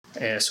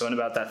And so in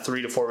about that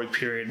 3 to 4 week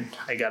period,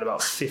 I got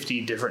about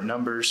 50 different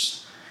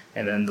numbers,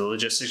 and then the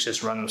logistics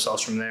just run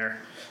themselves from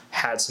there.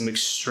 Had some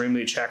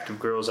extremely attractive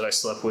girls that I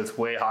slept with,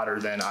 way hotter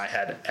than I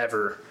had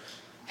ever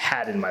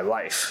had in my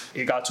life.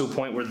 It got to a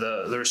point where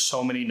there's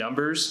so many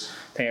numbers,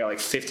 I think I got like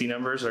 50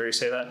 numbers, I already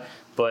say that,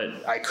 but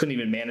I couldn't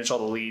even manage all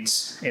the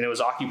leads, and it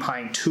was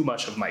occupying too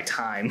much of my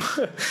time.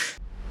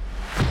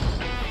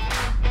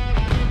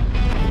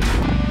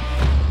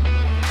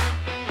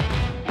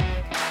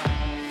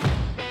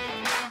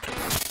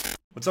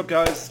 What's up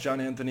guys,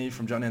 John Anthony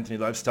from John Anthony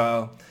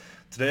Lifestyle.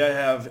 Today I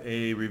have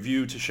a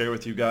review to share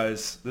with you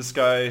guys. This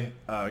guy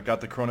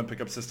got the Corona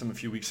pickup system a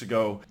few weeks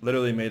ago,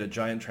 literally made a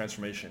giant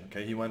transformation.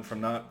 Okay, he went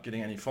from not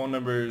getting any phone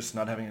numbers,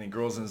 not having any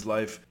girls in his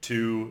life,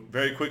 to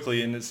very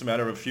quickly, in just a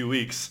matter of a few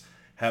weeks,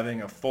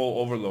 having a full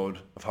overload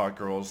of hot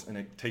girls and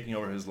it taking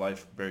over his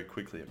life very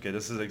quickly. Okay,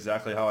 this is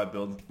exactly how I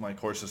build my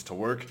courses to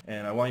work,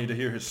 and I want you to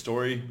hear his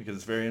story because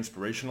it's very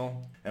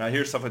inspirational. And I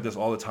hear stuff like this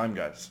all the time,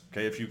 guys.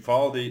 Okay, if you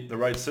follow the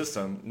right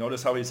system,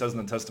 notice how he says in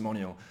the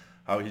testimonial,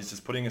 how he's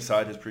just putting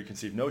aside his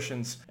preconceived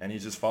notions and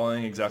he's just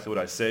following exactly what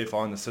I say,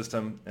 following the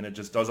system, and it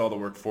just does all the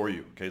work for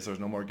you. Okay, so there's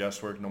no more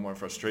guesswork, no more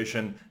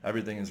frustration.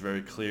 Everything is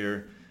very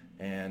clear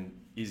and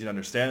easy to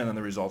understand, and then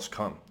the results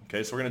come.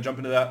 Okay, so we're going to jump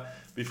into that.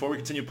 Before we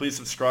continue, please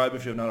subscribe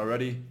if you have not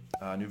already.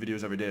 New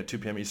videos every day at 2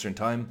 p.m. Eastern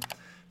Time.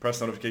 Press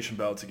the notification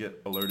bell to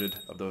get alerted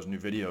of those new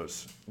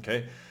videos. Okay,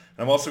 and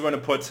I'm also going to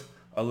put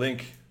a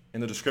link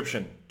in the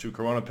description to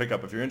Corona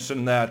Pickup. If you're interested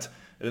in that,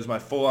 it is my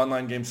full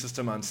online game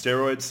system on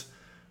steroids.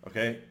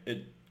 Okay,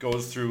 it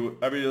goes through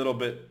every little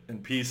bit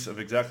and piece of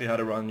exactly how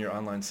to run your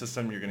online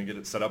system. You're going to get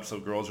it set up so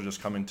girls are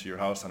just coming to your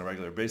house on a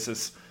regular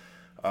basis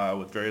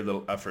with very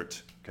little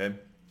effort. Okay,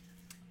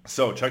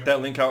 so check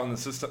that link out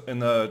in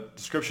the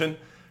description,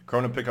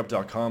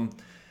 coronapickup.com.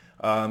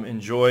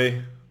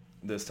 Enjoy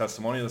this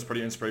testimonial, this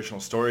pretty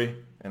inspirational story,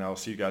 and I'll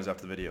see you guys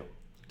after the video.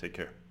 Take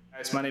care.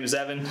 Guys, my name is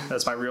Evan.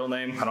 That's my real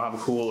name. I don't have a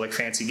cool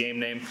fancy game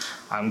name.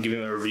 I'm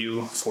giving a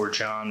review for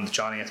John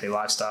Anthony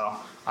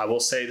Lifestyle. I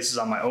will say this is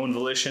on my own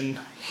volition.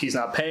 He's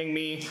not paying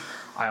me.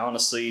 I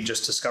honestly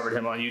just discovered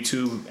him on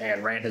YouTube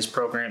and ran his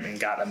program and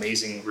got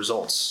amazing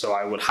results. So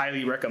I would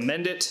highly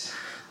recommend it.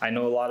 I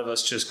know a lot of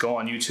us just go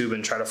on YouTube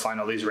and try to find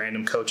all these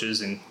random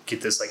coaches and get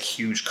this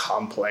huge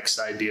complex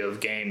idea of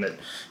game that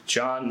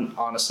John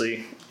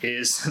honestly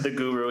is the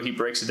guru. He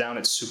breaks it down.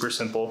 It's super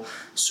simple,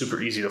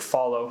 super easy to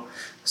follow.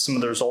 Some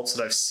of the results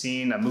that I've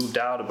seen, I moved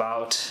out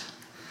about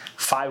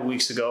 5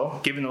 weeks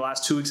ago. Given the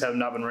last 2 weeks, I have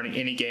not been running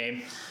any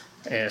game.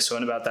 And so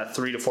in about that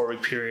 3 to 4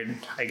 week period,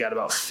 I got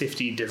about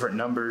 50 different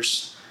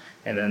numbers,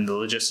 and then the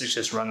logistics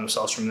just run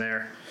themselves from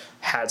there.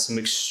 Had some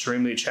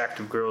extremely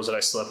attractive girls that I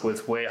slept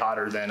with, way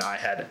hotter than I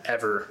had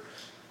ever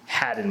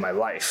had in my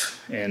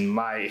life. And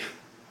my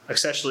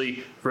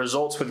essentially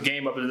results with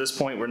game up to this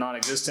point were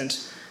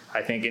non-existent.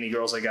 I think any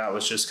girls I got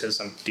was just because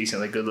I'm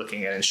decently good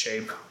looking and in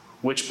shape,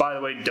 which by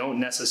the way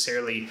don't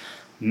necessarily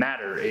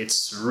matter.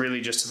 It's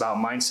really just about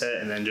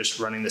mindset and then just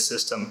running the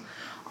system.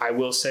 I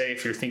will say,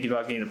 if you're thinking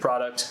about getting the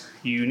product,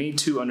 you need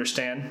to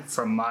understand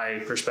from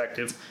my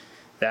perspective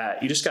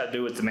that you just got to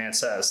do what the man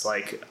says.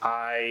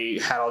 I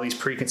had all these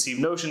preconceived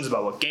notions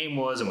about what game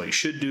was and what you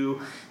should do,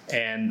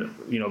 and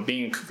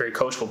being a very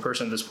coachable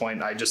person at this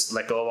point, I just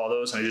let go of all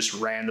those and I just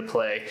ran the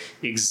play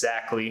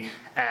exactly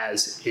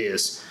as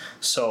is.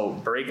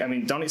 So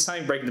it's not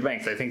even breaking the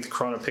bank. I think the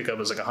Corona pickup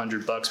is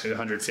 $100, maybe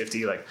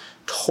 150.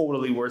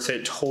 Totally worth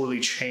it.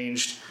 Totally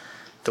changed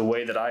the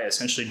way that I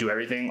essentially do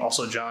everything.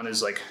 Also, John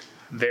is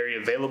very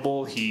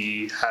available.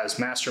 He has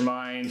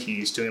mastermind,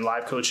 he's doing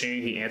live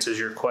coaching, he answers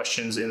your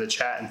questions in the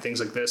chat and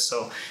things like this.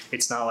 So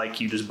it's not like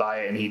you just buy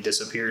it and he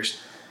disappears.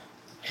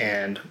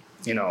 And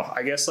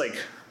I guess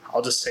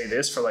I'll just say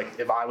this, for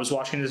if I was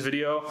watching this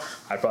video,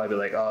 I'd probably be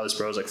like, oh, this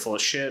bro's full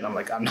of shit. I'm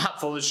I'm not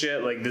full of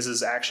shit. This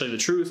is actually the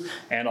truth.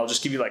 And I'll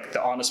just give you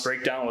the honest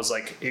breakdown was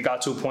it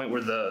got to a point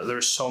where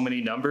there's so many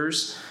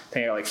numbers. I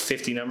think I got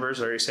 50 numbers,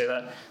 I already say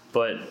that,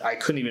 but I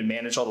couldn't even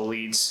manage all the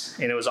leads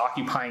and it was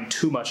occupying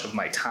too much of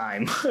my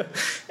time.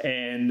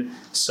 And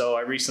so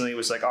I recently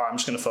was oh, I'm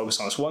just gonna focus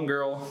on this one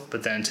girl.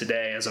 But then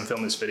today, as I'm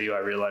filming this video, I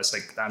realized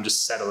I'm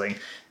just settling.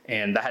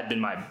 And that had been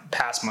my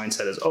past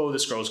mindset is, oh,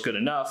 this girl's good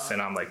enough.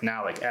 And I'm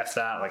now F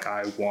that,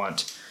 I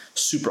want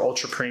super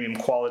ultra premium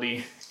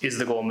quality. Is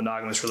the goal of a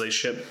monogamous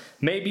relationship?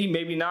 Maybe,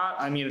 maybe not.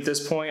 At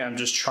this point, I'm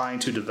just trying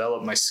to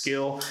develop my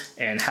skill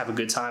and have a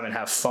good time and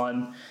have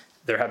fun.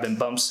 There have been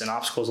bumps and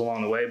obstacles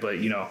along the way, but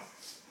you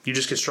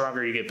just get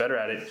stronger, you get better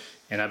at it.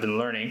 And I've been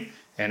learning.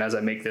 And as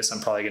I make this, I'm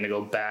probably gonna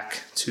go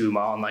back to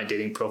my online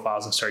dating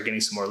profiles and start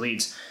getting some more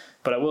leads.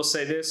 But I will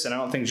say this, and I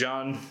don't think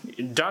John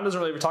doesn't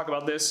really ever talk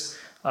about this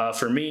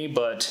for me,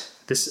 but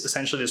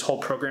this whole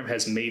program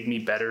has made me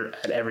better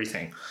at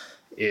everything.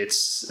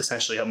 It's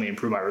essentially helped me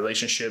improve my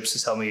relationships.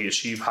 It's helped me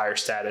achieve higher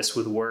status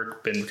with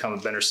work, become a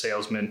better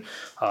salesman,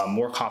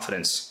 more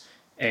confidence.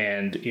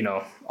 And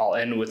I'll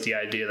end with the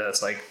idea that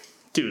it's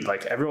dude,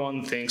 like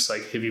everyone thinks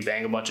like if you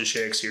bang a bunch of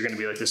chicks, you're gonna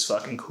be like this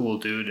fucking cool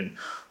dude and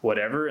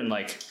whatever. And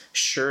like,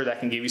 sure, that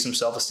can give you some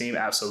self-esteem,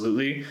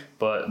 absolutely.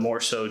 But more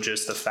so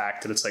just the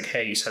fact that it's like,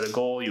 hey, you set a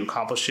goal, you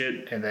accomplish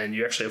it, and then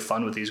you actually have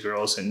fun with these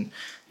girls and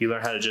you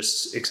learn how to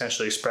just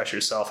essentially express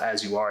yourself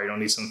as you are. You don't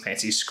need some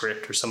fancy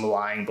script or some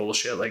lying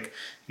bullshit. Like,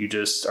 you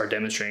just are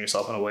demonstrating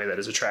yourself in a way that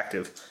is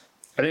attractive.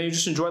 And then you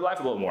just enjoy life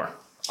a little more.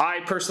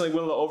 I personally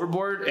went a little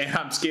overboard and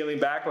I'm scaling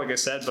back, like I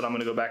said, but I'm going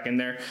to go back in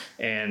there.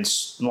 And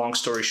long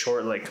story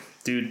short, like,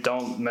 dude,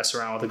 don't mess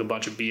around with like a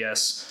bunch of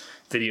BS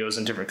videos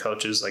and different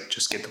coaches. Like,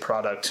 just get the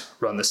product,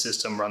 run the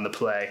system, run the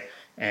play,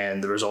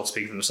 and the results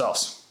speak for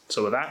themselves.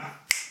 So with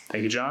that,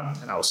 thank you, John,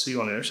 and I will see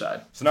you on the other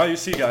side. So now you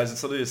see, guys,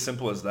 it's literally as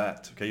simple as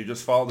that. Okay, you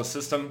just follow the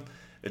system,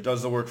 it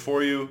does the work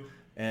for you,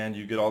 and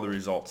you get all the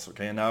results.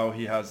 Okay, and now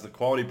he has the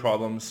quality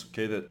problems,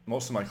 okay, that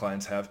most of my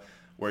clients have,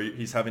 where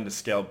he's having to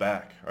scale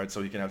back, right?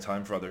 So he can have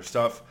time for other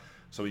stuff,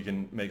 so he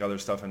can make other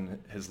stuff in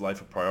his life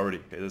a priority.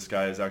 Okay, this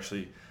guy is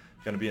actually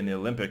going to be in the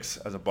Olympics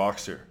as a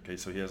boxer. Okay,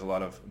 so he has a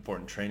lot of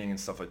important training and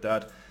stuff like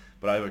that.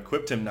 But I've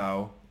equipped him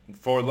now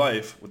for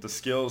life with the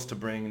skills to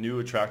bring new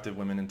attractive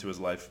women into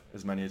his life,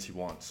 as many as he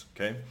wants.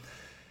 Okay.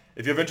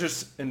 If you have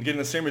interest in getting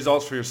the same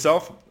results for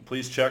yourself,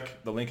 please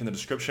check the link in the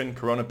description,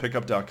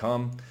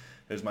 coronapickup.com.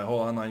 There's my whole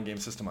online game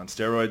system on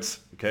steroids.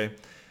 Okay.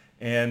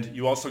 And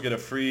you also get a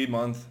free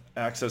month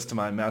access to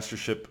my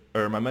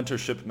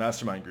mentorship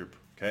mastermind group,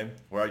 okay,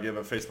 where I give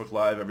a Facebook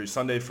Live every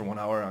Sunday for 1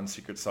 hour on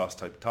secret sauce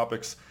type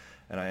topics,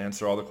 and I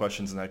answer all the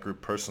questions in that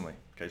group personally.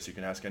 Okay, so you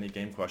can ask any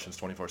game questions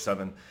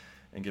 24/7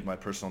 and get my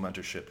personal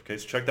mentorship. Okay,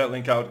 so check that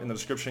link out in the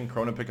description,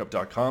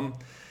 coronapickup.com.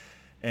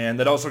 And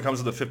that also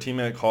comes with a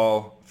 15-minute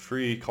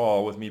free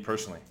call with me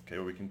personally, okay,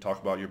 where we can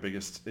talk about your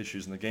biggest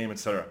issues in the game,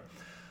 etc.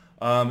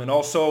 And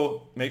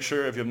also make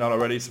sure, if you have not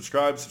already,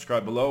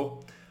 subscribe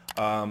below.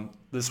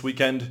 This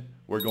weekend,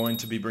 we're going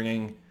to be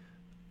bringing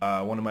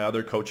one of my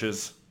other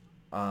coaches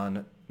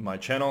on my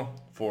channel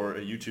for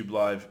a YouTube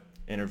live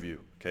interview.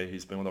 Okay,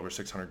 he's been with over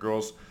 600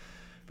 girls.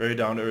 Very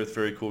down-to-earth,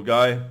 very cool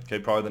guy. Okay,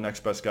 probably the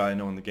next best guy I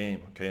know in the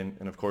game. Okay,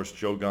 and of course,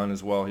 Joe Gunn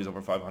as well. He's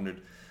over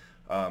 500.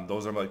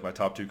 Those are like my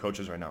top 2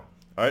 coaches right now.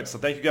 All right, so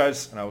thank you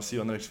guys, and I will see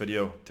you on the next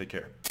video. Take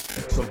care.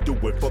 Some do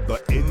it for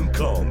the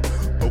income,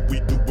 but we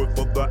do it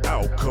for the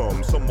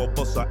outcome. Some of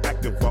us are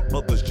active while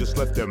others just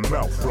let their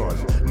mouth run.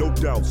 No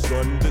doubt,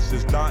 son, this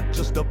is not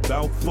just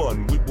about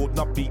fun. We will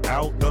not be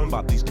outdone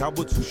by these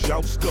cowards who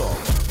shout scum.